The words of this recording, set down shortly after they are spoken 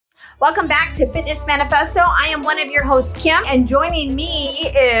Welcome back to Fitness Manifesto. I am one of your hosts, Kim, and joining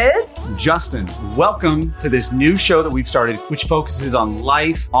me is Justin. Welcome to this new show that we've started, which focuses on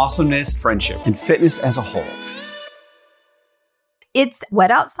life, awesomeness, friendship, and fitness as a whole. It's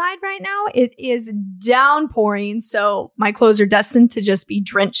wet outside right now. It is downpouring, so my clothes are destined to just be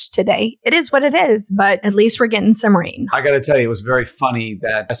drenched today. It is what it is, but at least we're getting some rain. I got to tell you, it was very funny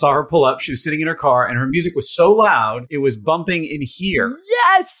that I saw her pull up. She was sitting in her car and her music was so loud, it was bumping in here.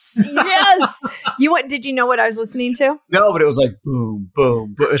 Yes. Did you know what I was listening to? No, but it was like boom,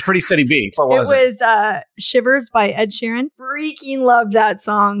 boom, boom. It was pretty steady beats. What was it? It was Shivers by Ed Sheeran. Freaking love that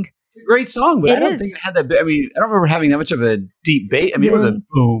song. It's a great song, but I don't think it had that. I don't remember having that much of a deep bass. It was a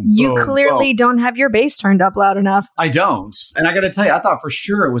boom. You boom, clearly boom. don't have your bass turned up loud enough. I don't. And I got to tell you, I thought for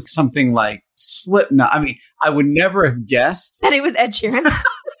sure it was something like Slipknot. I would never have guessed that it was Ed Sheeran.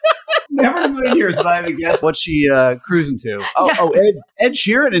 Never in a million years would I have guessed what she cruising to. Ed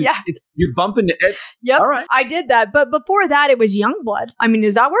Sheeran. And you're bumping to Ed. Yep. All right. I did that. But before that, it was Youngblood.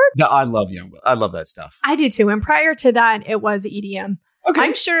 Does that work? No, I love Youngblood. I love that stuff. I do too. And prior to that, it was EDM. Okay.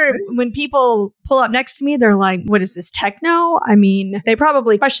 I'm sure when people pull up next to me, they're like, what is this, techno? They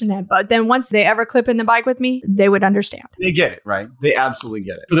probably question it. But then once they ever clip in the bike with me, they would understand. They get it, right? They absolutely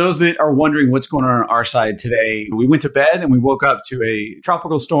get it. For those that are wondering what's going on our side today, we went to bed and we woke up to a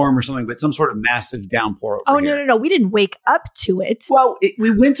tropical storm or something, but some sort of massive downpour over here. No. We didn't wake up to it. Well,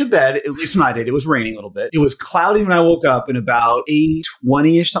 we went to bed, at least when I did. It was raining a little bit. It was cloudy when I woke up, and about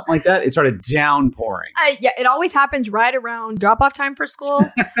 8:20-ish, something like that, it started downpouring. It always happens right around drop-off time for school.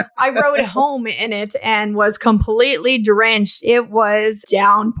 I rode home in it and was completely drenched. It was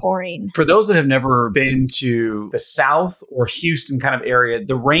downpouring. For those that have never been to the South or Houston kind of area,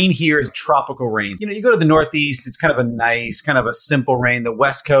 the rain here is tropical rain. You go to the Northeast, it's kind of a nice, kind of a simple rain. The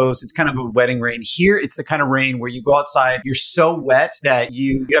West Coast, it's kind of a wetting rain. Here, it's the kind of rain where you go outside, you're so wet that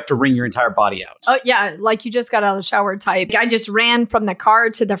you have to wring your entire body out. Oh, yeah. Like you just got out of the shower type. I just ran from the car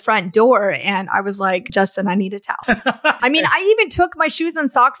to the front door and I was like, Justin, I need a towel. I even took my shoes and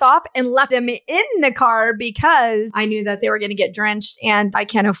socks off and left them in the car because I knew that they were going to get drenched and I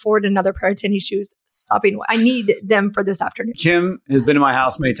can't afford another pair of tennis shoes sopping wet. I need them for this afternoon. Kim has been in my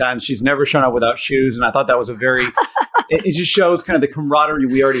house many times. She's never shown up without shoes. And I thought that was a very, it just shows kind of the camaraderie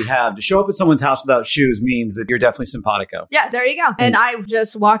we already have. To show up at someone's house without shoes means that you're definitely simpatico. Yeah, there you go. And I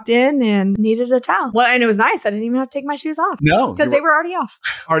just walked in and needed a towel. Well, and it was nice. I didn't even have to take my shoes off. No. Because they were already off.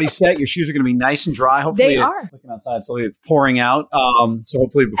 Already set. Your shoes are going to be nice and dry. Hopefully, they are. Looking outside, slowly it's pouring out. So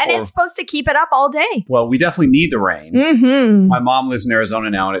hopefully before. And it's supposed to keep it up all day. Well, we definitely need the rain. Mm-hmm. My mom lives in Arizona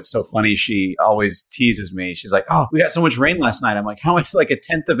now, and it's so funny. She always teases me. She's like, "Oh, we got so much rain last night." I'm like, "How much?" Like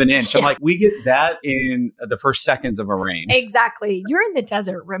 1/10 of an inch. Yeah. I'm like, "We get that in the first seconds of a rain." Exactly. You're in the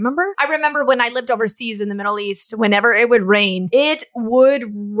desert, remember? I remember when I lived overseas in the Middle East, whenever it would rain.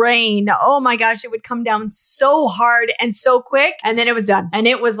 Oh my gosh, it would come down so hard and so quick, and then it was done. And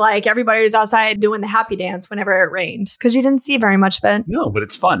it was like everybody was outside doing the happy dance whenever it rained because you didn't see very much of it. No, but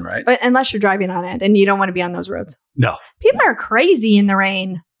it's fun, right? But unless you're driving on it, and you don't want to be on those roads. No. People are crazy in the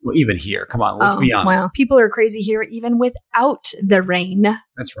rain. Well, even here. Come on, let's be honest. Well, people are crazy here even without the rain.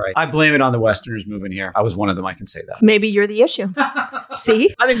 That's right. I blame it on the Westerners moving here. I was one of them. I can say that. Maybe you're the issue.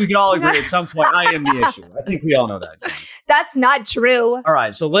 See? I think we can all agree at some point I am the issue. I think we all know that. That's not true. All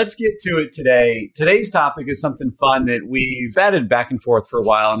right. So let's get to it today. Today's topic is something fun that we've added back and forth for a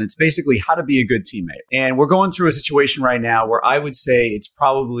while, and it's basically how to be a good teammate. And we're going through a situation right now where I would say it's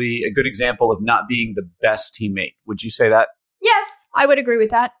probably a good example of not being the best teammate. Would you say that? Yes, I would agree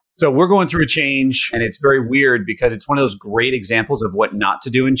with that. So we're going through a change, and it's very weird because it's one of those great examples of what not to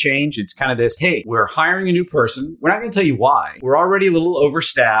do in change. It's kind of this, hey, we're hiring a new person. We're not going to tell you why. We're already a little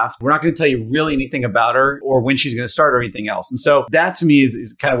overstaffed. We're not going to tell you really anything about her or when she's going to start or anything else. And so that to me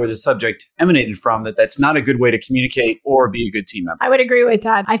is kind of where the subject emanated from, that's not a good way to communicate or be a good team member. I would agree with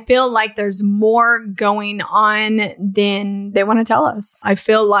that. I feel like there's more going on than they want to tell us. I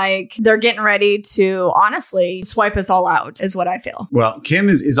feel like they're getting ready to honestly swipe us all out is what I feel. Well, Kim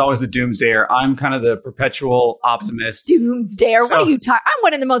is always the doomsdayer. I'm kind of the perpetual optimist. Doomsdayer? What are you talking? I'm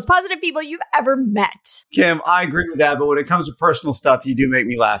one of the most positive people you've ever met. Kim, I agree with that. But when it comes to personal stuff, you do make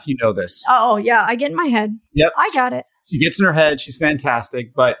me laugh. You know this. Oh, yeah. I get in my head. Yep. I got it. She gets in her head. She's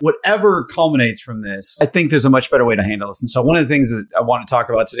fantastic. But whatever culminates from this, I think there's a much better way to handle this. And so one of the things that I want to talk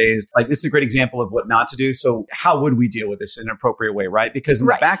about today is this is a great example of what not to do. So how would we deal with this in an appropriate way, right? Because in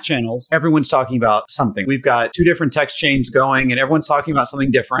the back channels, everyone's talking about something. We've got 2 different text chains going and everyone's talking about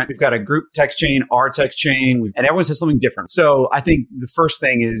something different. We've got a group text chain, our text chain, and everyone says something different. So I think the first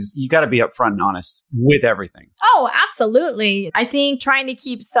thing is you got to be upfront and honest with everything. Oh, absolutely. I think trying to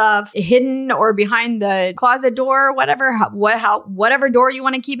keep stuff hidden or behind the closet door, whatever, whatever door you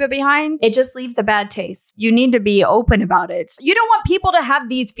want to keep it behind, it just leaves a bad taste. You need to be open about it. You don't want people to have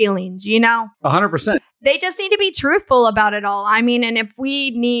these feelings, 100%. They just need to be truthful about it all. I mean, and if we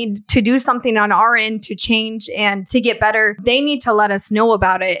need to do something on our end to change and to get better, they need to let us know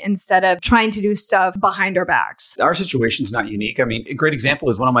about it instead of trying to do stuff behind our backs. Our situation's not unique. I mean, a great example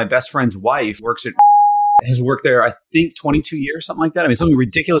is one of my best friend's wife has worked there, I think 22 years, something like that. I mean, something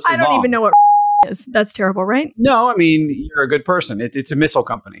ridiculously long. I don't even know what is. That's terrible, right? No, I mean, you're a good person. It's a missile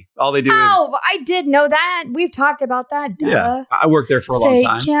company. All they do is... Oh, I did know that. We've talked about that. Duh. Yeah, I worked there for a long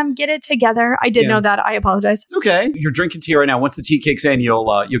time. Kim, get it together. I did know that. I apologize. It's okay. You're drinking tea right now. Once the tea kicks in, you'll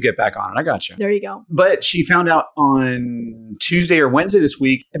get back on it. I got you. There you go. But she found out on Tuesday or Wednesday this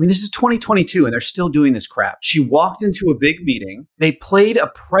week. I mean, this is 2022 and they're still doing this crap. She walked into a big meeting. They played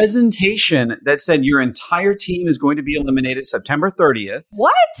a presentation that said your entire team is going to be eliminated September 30th.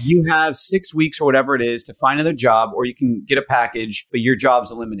 What? You have 6 weeks or whatever it is to find another job, or you can get a package, but your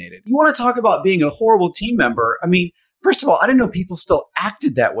job's eliminated. You want to talk about being a horrible team member? I mean, first of all, I didn't know people still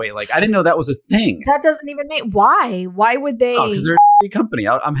acted that way. Like, I didn't know that was a thing. That doesn't even make... Why? Why would they... Oh, because they're a company.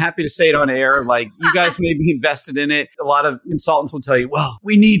 I'm happy to say it on air. Like, you guys may be invested in it. A lot of consultants will tell you, well,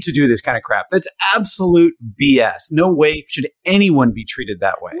 we need to do this kind of crap. That's absolute BS. No way should anyone be treated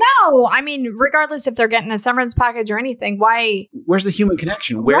that way. No, I mean, regardless if they're getting a severance package or anything, why? Where's the human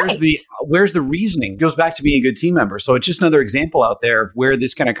connection? Where's the reasoning? It goes back to being a good team member. So it's just another example out there of where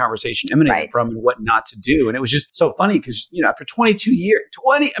this kind of conversation emanated from and what not to do. And it was just so funny because, after 22 years,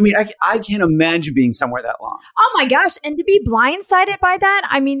 I can't imagine being somewhere that long. Oh my gosh. And to be blindsided by that,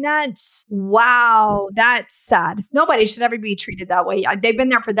 I mean, that's sad. Nobody should ever be treated that way. They've been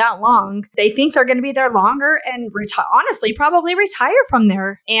there for that long. They think they're going to be there longer and honestly, probably retire from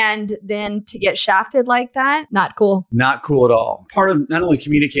there. And then to get shafted like that, not cool. Not cool at all. Part of not only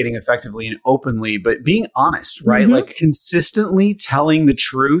communicating effectively and openly, but being honest, right? Mm-hmm. Like consistently telling the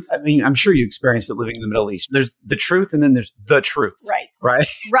truth. I mean, I'm sure you experienced it living in the Middle East. There's the truth and then there's the truth. Right. Right.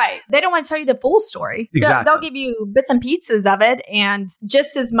 Right. They don't want to tell you the full story. Exactly. They'll give you bits and pieces of it and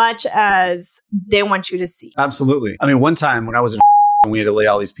just as much as they want you to see. Absolutely. I mean, one time when I was in and we had to lay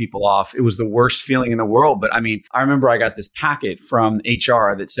all these people off, it was the worst feeling in the world. But I mean, I remember I got this packet from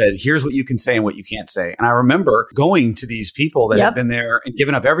HR that said, here's what you can say and what you can't say. And I remember going to these people that had been there and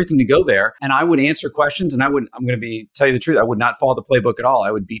given up everything to go there. And I would answer questions and I'm going to tell you the truth. I would not follow the playbook at all.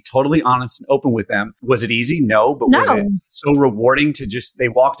 I would be totally honest and open with them. Was it easy? No. But was it so rewarding to they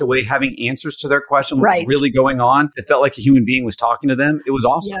walked away having answers to their question? What was really going on? It felt like a human being was talking to them. It was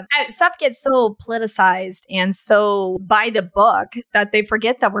awesome. Yeah. Stuff gets so politicized and so by the book that they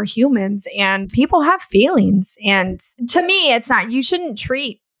forget that we're humans and people have feelings. And to me, it's not, you shouldn't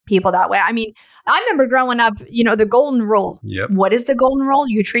treat people that way. I mean, I remember growing up, the golden rule. Yep. What is the golden rule?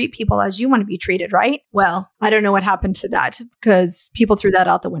 You treat people as you want to be treated, right? Well, I don't know what happened to that because people threw that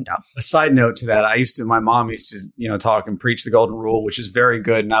out the window. A side note to that, my mom used to, talk and preach the golden rule, which is very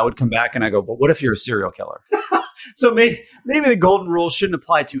good. And I would come back and I go, but what if you're a serial killer? So maybe the golden rule shouldn't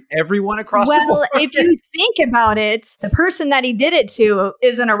apply to everyone across the board. Well, if you think about it, the person that he did it to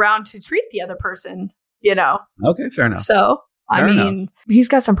isn't around to treat the other person, Okay, fair enough. So, he's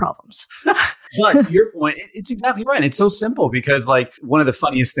got some problems. But to your point, it's exactly right. And it's so simple because one of the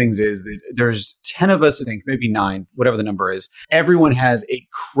funniest things is that there's 10 of us, I think maybe 9, whatever the number is. Everyone has a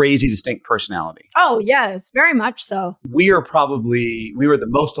crazy distinct personality. Oh, yes, very much so. We were the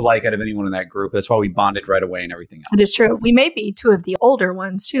most alike out of anyone in that group. That's why we bonded right away and everything else. It is true. We may be 2 of the older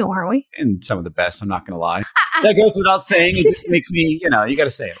ones too, aren't we? And some of the best, I'm not going to lie. That goes without saying. It just makes me, you got to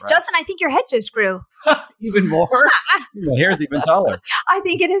say it, right? Justin, I think your head just grew. Even more? My hair's even taller. I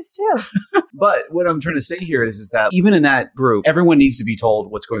think it is too. But what I'm trying to say here is that even in that group, everyone needs to be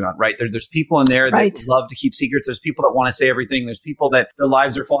told what's going on, right? There's people in there that love to keep secrets. There's people that want to say everything. There's people that their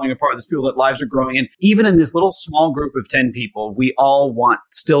lives are falling apart. There's people that lives are growing. And even in this little small group of 10 people, we all want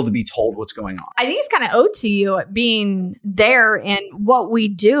still to be told what's going on. I think it's kind of owed to you being there and what we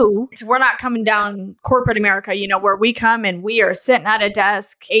do. We're not coming down corporate America, where we come and we are sitting at a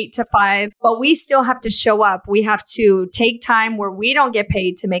desk 8 to 5, but we still have to show up. We have to take time where we don't get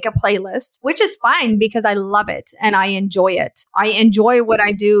paid to make a playlist, which is fine because I love it and I enjoy it. I enjoy what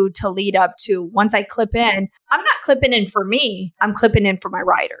I do to lead up to once I clip in. I'm not clipping in for me. I'm clipping in for my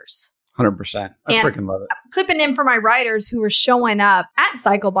writers. 100%. I freaking love it. Clipping in for my writers who are showing up at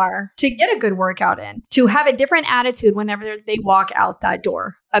Cycle Bar to get a good workout in, to have a different attitude whenever they walk out that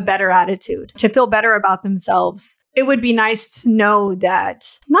door, a better attitude, to feel better about themselves. It would be nice to know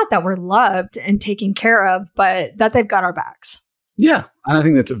that, not that we're loved and taken care of, but that they've got our backs. Yeah. And I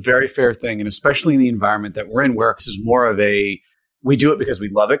think that's a very fair thing. And especially in the environment that we're in, where this is more of a we do it because we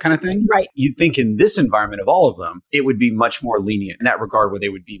love it kind of thing. Right. You'd think in this environment of all of them, it would be much more lenient in that regard, where they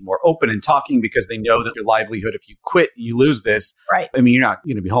would be more open and talking because they know that your livelihood, if you quit, you lose this. Right. I mean, you're not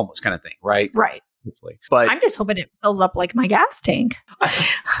going to be homeless kind of thing, right? Right. Hopefully. But I'm just hoping it fills up like my gas tank.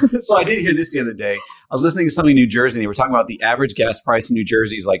 so I did hear this the other day. I was listening to something in New Jersey, and they were talking about the average gas price in New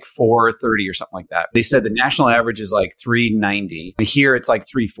Jersey is like $4.30 or something like that. They said the national average is like $3.90. Here it's like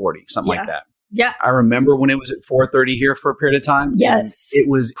 $3.40, something like that. Yeah. I remember when it was at $4.30 here for a period of time. Yes. It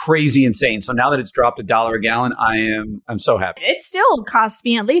was crazy insane. So now that it's dropped $1 a gallon, I'm so happy. It still costs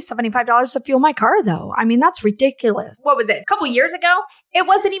me at least $75 to fuel my car, though. I mean, that's ridiculous. What was it? A couple years ago, it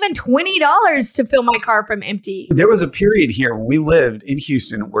wasn't even $20 to fill my car from empty. There was a period here when we lived in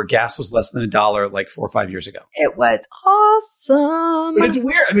Houston where gas was less than $1 like 4 or 5 years ago. It was awesome. But it's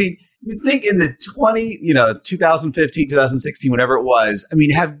weird. I mean, you think in the 2015, 2016, whatever it was, I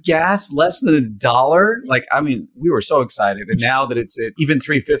mean, have gas less than $1? Like, I mean, we were so excited. And now that it's at even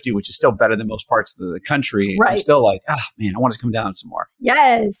 $3.50, which is still better than most parts of the country, I'm still like, man, I want it to come down some more.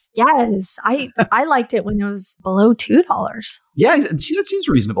 Yes. I liked it when it was below $2. Yeah, see, that seems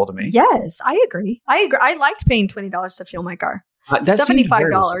reasonable to me. Yes, I agree. I liked paying $20 to fuel my car.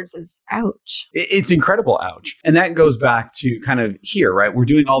 $75 is ouch. It's incredible ouch. And that goes back to kind of here, right? We're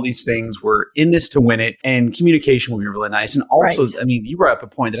doing all these things. We're in this to win it. And communication will be really nice. And also, I mean, you brought up a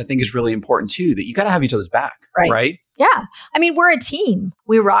point that I think is really important too, that you got to have each other's back, right? Yeah. I mean, we're a team.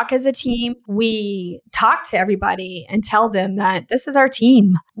 We rock as a team. We talk to everybody and tell them that this is our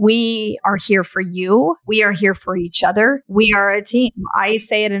team. We are here for you. We are here for each other. We are a team. I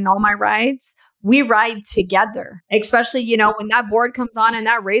say it in all my rides. We ride together, especially, when that board comes on and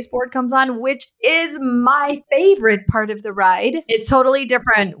that race board comes on, which is my favorite part of the ride. It's totally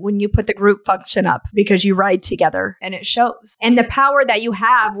different when you put the group function up because you ride together and it shows. And the power that you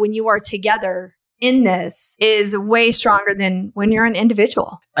have when you are together in this is way stronger than when you're an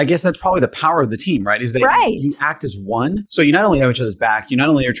individual. I guess that's probably the power of the team, right? Is that you act as one. So you not only have each other's back, you not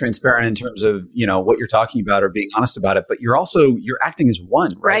only are transparent in terms of, what you're talking about or being honest about it, but you're acting as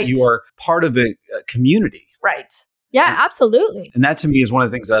one, right? You are part of a community. Right. Yeah, absolutely. And that to me is one of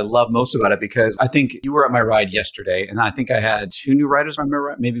the things I love most about it, because I think you were at my ride yesterday and I think I had 2 new riders. I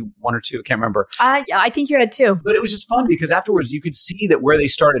remember maybe 1 or 2. I can't remember. I think you had 2. But it was just fun because afterwards you could see that where they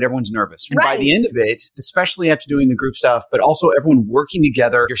started, everyone's nervous. And by the end of it, especially after doing the group stuff, but also everyone working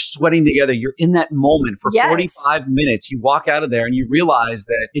together, you're sweating together, you're in that moment for 45 minutes. You walk out of there and you realize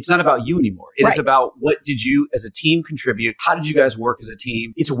that it's not about you anymore. It is about what did you as a team contribute? How did you guys work as a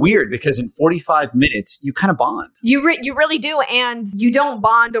team? It's weird because in 45 minutes, you kind of bond. You really do. And you don't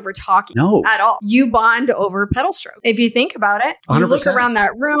bond over talking at all. You bond over pedal stroke. If you think about it, 100%. You look around that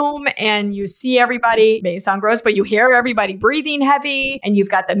room and you see everybody, it may sound gross, but you hear everybody breathing heavy and you've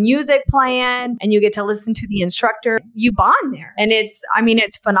got the music playing and you get to listen to the instructor. You bond there. And it's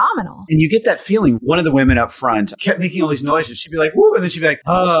phenomenal. And you get that feeling. One of the women up front kept making all these noises. She'd be like, woo, and then she'd be like,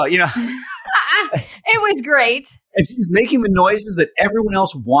 It was great. And she's making the noises that everyone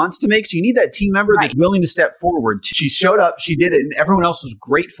else wants to make. So you need that team member that's willing to step forward. She showed up, she did it, and everyone else was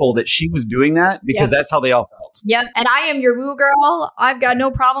grateful that she was doing that because that's how they all felt. Yep. And I am your woo girl. I've got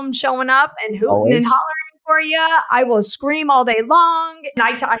no problem showing up and hooting and hollering for you. I will scream all day long. And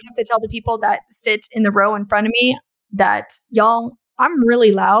I have to tell the people that sit in the row in front of me that, y'all, I'm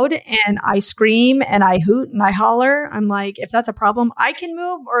really loud and I scream and I hoot and I holler. I'm like, if that's a problem, I can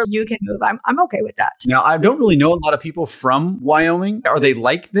move or you can move. I'm okay with that. Now, I don't really know a lot of people from Wyoming. Are they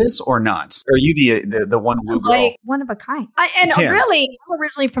like this or not? Or are you the one woo girl? Like one of a kind. Really, I'm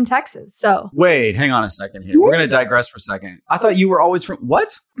originally from Texas. So wait, hang on a second here. We're going to digress for a second. I thought you were always from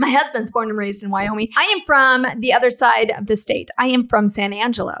what? My husband's born and raised in Wyoming. I am from the other side of the state. I am from San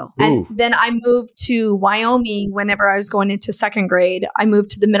Angelo. Ooh. And then I moved to Wyoming whenever I was going into 2nd grade. I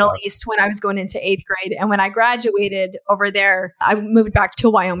moved to the Middle East when I was going into 8th grade. And when I graduated over there, I moved back to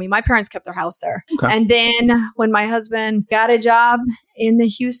Wyoming. My parents kept their house there. Okay. And then when my husband got a job in the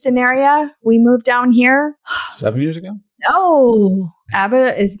Houston area, we moved down here. 7 years ago? No.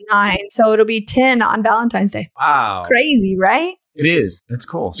 Abba is 9. So it'll be 10 on Valentine's Day. Wow. Crazy, right? It is. That's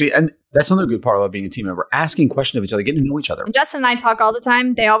cool. See, and that's another good part about being a team member, asking questions of each other, getting to know each other. And Justin and I talk all the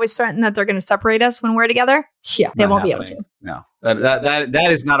time. They always threaten that they're going to separate us when we're together. Yeah, they won't be able to. No,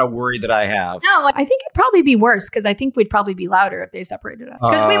 that is not a worry that I have. No, I think it'd probably be worse because I think we'd probably be louder if they separated us.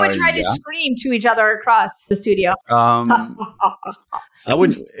 Because we would try to scream to each other across the studio. I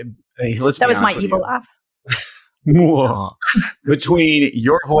wouldn't. That was my evil laugh. Between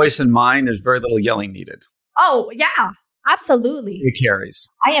your voice and mine, there's very little yelling needed. Oh, yeah. Absolutely. It carries.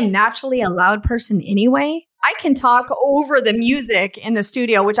 I am naturally a loud person anyway. I can talk over the music in the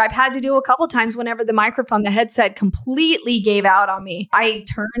studio, which I've had to do a couple times whenever the microphone, the headset completely gave out on me. I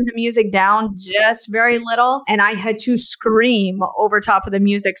turned the music down just very little and I had to scream over top of the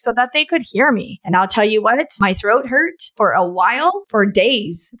music so that they could hear me. And I'll tell you what, my throat hurt for a while, for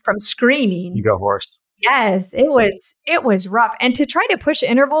days from screaming. You go horse. Yes, it was rough. And to try to push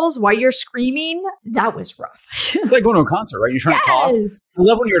intervals while you're screaming, that was rough. It's like going to a concert, right? You're trying to talk. I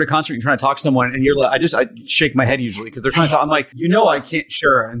love when you're at a concert, you're trying to talk to someone and you're like, I shake my head usually because they're trying to talk. I'm like, I can't,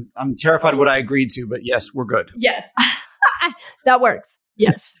 sure. And I'm terrified of what I agreed to, but yes, we're good. Yes, that works.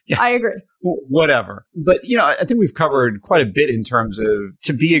 Yes, yeah. I agree. Whatever. But, I think we've covered quite a bit in terms of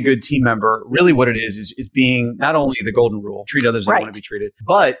to be a good team member. Really what it is being not only the golden rule, treat others as you want to be treated,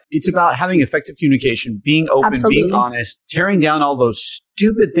 but it's about having effective communication, being open, Absolutely. Being honest, tearing down all those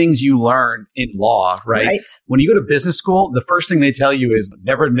stupid things you learn in law, right? When you go to business school, the first thing they tell you is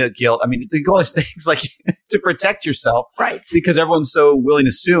never admit guilt. I mean, they go as things like to protect yourself, right? Because everyone's so willing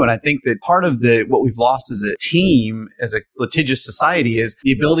to sue. And I think that part of what we've lost as a team, as a litigious society, is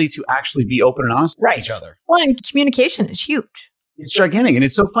the ability to actually be open and honest with each other. Well, and communication is huge. It's gigantic. And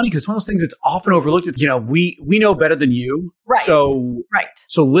it's so funny because it's one of those things that's often overlooked. It's, we know better than you. Right.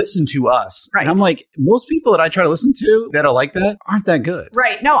 So listen to us. Right. And I'm like, most people that I try to listen to that are like that aren't that good.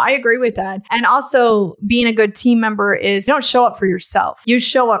 Right. No, I agree with that. And also being a good team member is you don't show up for yourself. You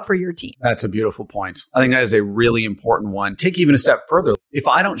show up for your team. That's a beautiful point. I think that is a really important one. Take even a step further. If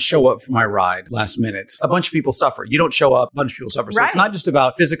I don't show up for my ride last minute, a bunch of people suffer. You don't show up, a bunch of people suffer. So It's not just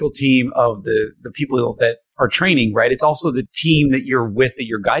about physical team of the people that are training, right? It's also the team that you're with, that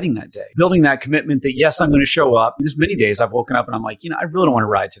you're guiding that day. Building that commitment that, yes, I'm going to show up. There's many days I've woken up and I'm like, I really don't want to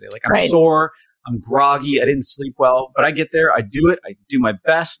ride today. Like I'm sore, I'm groggy, I didn't sleep well, but I get there, I do it, I do my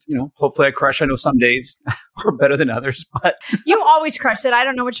best. Hopefully I crush. I know some days are better than others, but you always crush it. I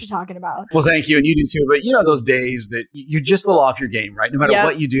don't know what you're talking about. Well, thank you. And you do too. But those days that you're just a little off your game, right? No matter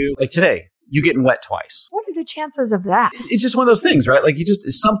what you do, like today, you getting wet twice. What are the chances of that? It's just one of those things, right? Like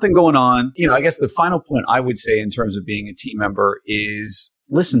there's something going on. I guess the final point I would say in terms of being a team member is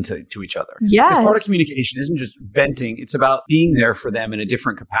listen to each other. Yes. Because part of communication isn't just venting. It's about being there for them in a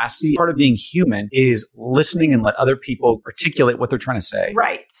different capacity. Part of being human is listening and let other people articulate what they're trying to say.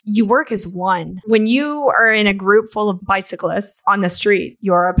 Right. You work as one. When you are in a group full of bicyclists on the street,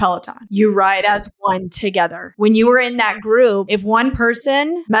 you're a Peloton. You ride as one together. When you are in that group, if one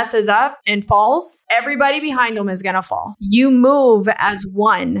person messes up and falls, everybody behind them is going to fall. You move as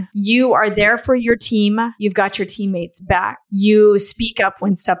one. You are there for your team. You've got your teammates back. You speak up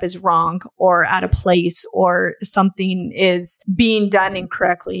when stuff is wrong or out of place or something is being done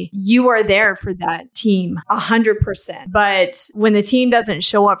incorrectly. You are there for that team 100%. But when the team doesn't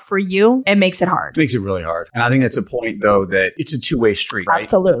show up for you, it makes it hard. It makes it really hard. And I think that's a point, though, that it's a two-way street, right?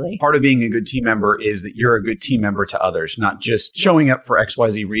 Absolutely. Part of being a good team member is that you're a good team member to others, not just showing up for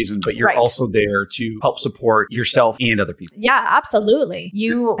XYZ reason, but you're also there to help support yourself and other people. Yeah, absolutely.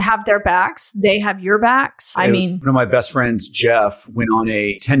 You have their backs. They have your backs. One of my best friends, Jeff, went on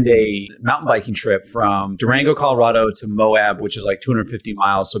a 10-day mountain biking trip from Durango, Colorado to Moab, which is like 250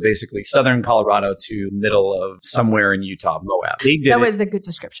 miles. So basically southern Colorado to middle of somewhere in Utah, Moab. That was a good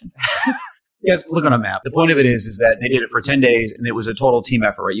description. Yes, look on a map. The point of it is that they did it for 10 days and it was a total team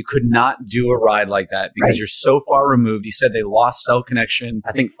effort, right? You could not do a ride like that because you're so far removed. He said they lost cell connection,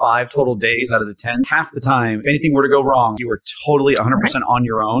 I think 5 total days out of the 10. Half the time, if anything were to go wrong, you were totally 100% on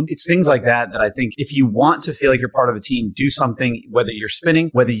your own. It's things like that I think if you want to feel like you're part of a team, do something, whether you're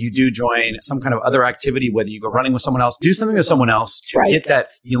spinning, whether you do join some kind of other activity, whether you go running with someone else, do something with someone else to get that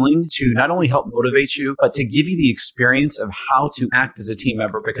feeling to not only help motivate you, but to give you the experience of how to act as a team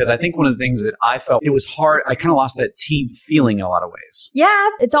member. Because I think one of the things that I felt it was hard. I kind of lost that team feeling in a lot of ways. Yeah,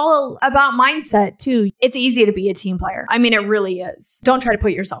 it's all about mindset too. It's easy to be a team player. I mean, it really is. Don't try to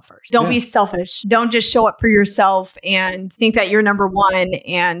put yourself first. Don't be selfish. Don't just show up for yourself and think that you're number one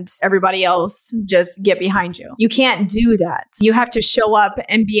and everybody else just get behind you. You can't do that. You have to show up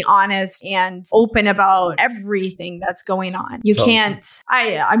and be honest and open about everything that's going on. You can't.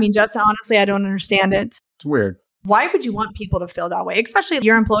 I mean, Justin, honestly, I don't understand it. It's weird. Why would you want people to feel that way, especially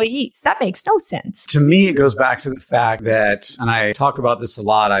your employees? That makes no sense. To me, it goes back to the fact that, and I talk about this a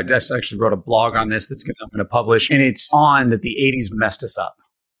lot, I just actually wrote a blog on this I'm going to publish, and it's on that the 80s messed us up.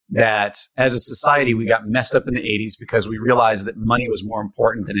 That as a society, we got messed up in the 80s because we realized that money was more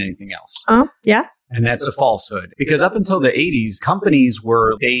important than anything else. Yeah. And that's a falsehood. Because up until the 80s, companies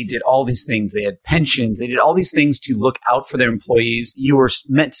they did all these things. They had pensions. They did all these things to look out for their employees. You were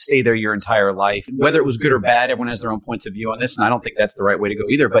meant to stay there your entire life. Whether it was good or bad, everyone has their own points of view on this. And I don't think that's the right way to go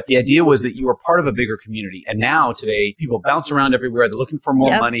either. But the idea was that you were part of a bigger community. And now today, people bounce around everywhere. They're looking for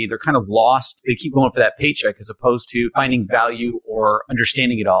more money. They're kind of lost. They keep going for that paycheck as opposed to finding value or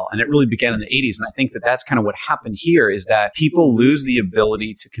understanding it all. And it really began in the 80s. And I think that that's kind of what happened here is that people lose the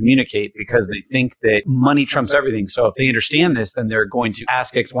ability to communicate because they think that money trumps everything. So if they understand this, then they're going to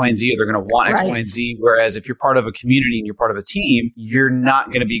ask X, Y, and Z, or they're going to want X, Y, and Z. Whereas if you're part of a community and you're part of a team, you're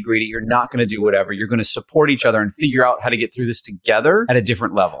not going to be greedy. You're not going to do whatever. You're going to support each other and figure out how to get through this together at a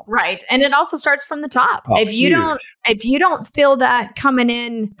different level. Right. And it also starts from the top. If you don't feel that coming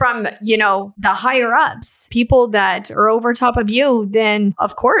in from, the higher ups, people that are over top of you, then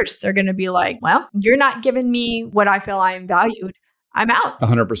of course they're going to be like, well, you're not giving me what I feel I am valued. I'm out.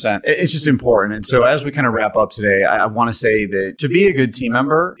 100%. It's just important. And so as we kind of wrap up today, I want to say that to be a good team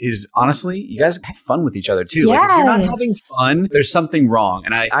member is honestly, you guys have fun with each other too. Yes. Like if you're not having fun, there's something wrong.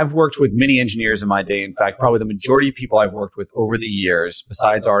 And I've worked with many engineers in my day. In fact, probably the majority of people I've worked with over the years,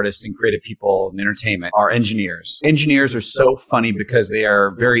 besides artists and creative people and entertainment, are engineers. Engineers are so funny because they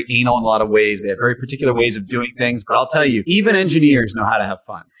are very anal in a lot of ways. They have very particular ways of doing things. But I'll tell you, even engineers know how to have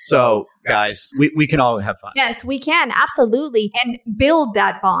fun. So guys, we can all have fun. Yes, we can. Absolutely. And build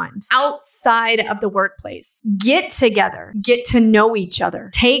that bond outside of the workplace. Get together. Get to know each other.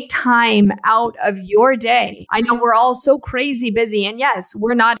 Take time out of your day. I know we're all so crazy busy. And yes,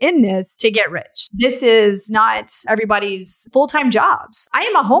 we're not in this to get rich. This is not everybody's full-time jobs. I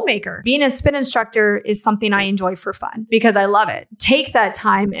am a homemaker. Being a spin instructor is something I enjoy for fun because I love it. Take that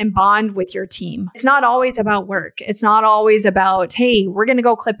time and bond with your team. It's not always about work. It's not always about, hey, we're going to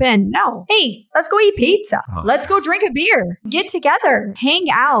go clip in. No. Hey, let's go eat pizza. Let's go drink a beer. Get together. Hang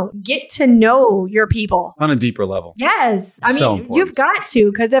out. Get to know your people. On a deeper level. Yes. I mean, you've got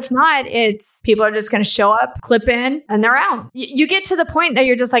to, because if not, it's people are just going to show up, clip in, and they're out. You get to the point that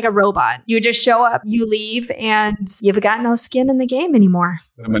you're just like a robot. You just show up, you leave, and you've got no skin in the game anymore.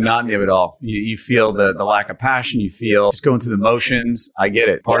 The monotony of it all. You feel the lack of passion. You feel just going through the motions. I get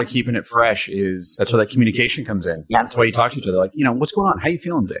it. Part of keeping it fresh that's where that communication comes in. Yep. That's why you talk to each other. Like, what's going on? How you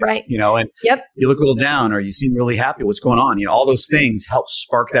feeling today? Right. And you look a little down or you seem really happy. What's going on? All those things help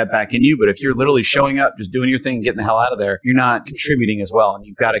spark that back in you. But if you're literally showing up, just doing your thing, getting the hell out of there, you're not contributing as well. And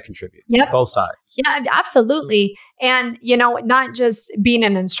you've got to contribute. Yep. Both sides. Yeah, absolutely. And, not just being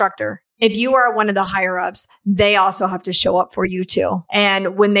an instructor. If you are one of the higher ups, they also have to show up for you too.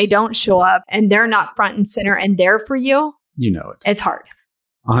 And when they don't show up and they're not front and center and there for you, it's hard.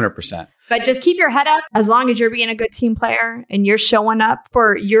 100%. But just keep your head up. As long as you're being a good team player and you're showing up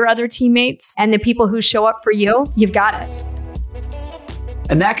for your other teammates and the people who show up for you, you've got it.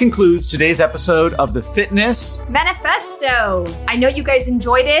 And that concludes today's episode of the Fitness Manifesto. I know you guys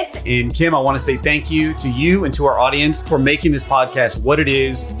enjoyed it. And Kim, I want to say thank you to you and to our audience for making this podcast what it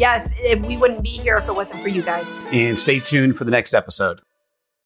is. Yes, we wouldn't be here if it wasn't for you guys. And stay tuned for the next episode.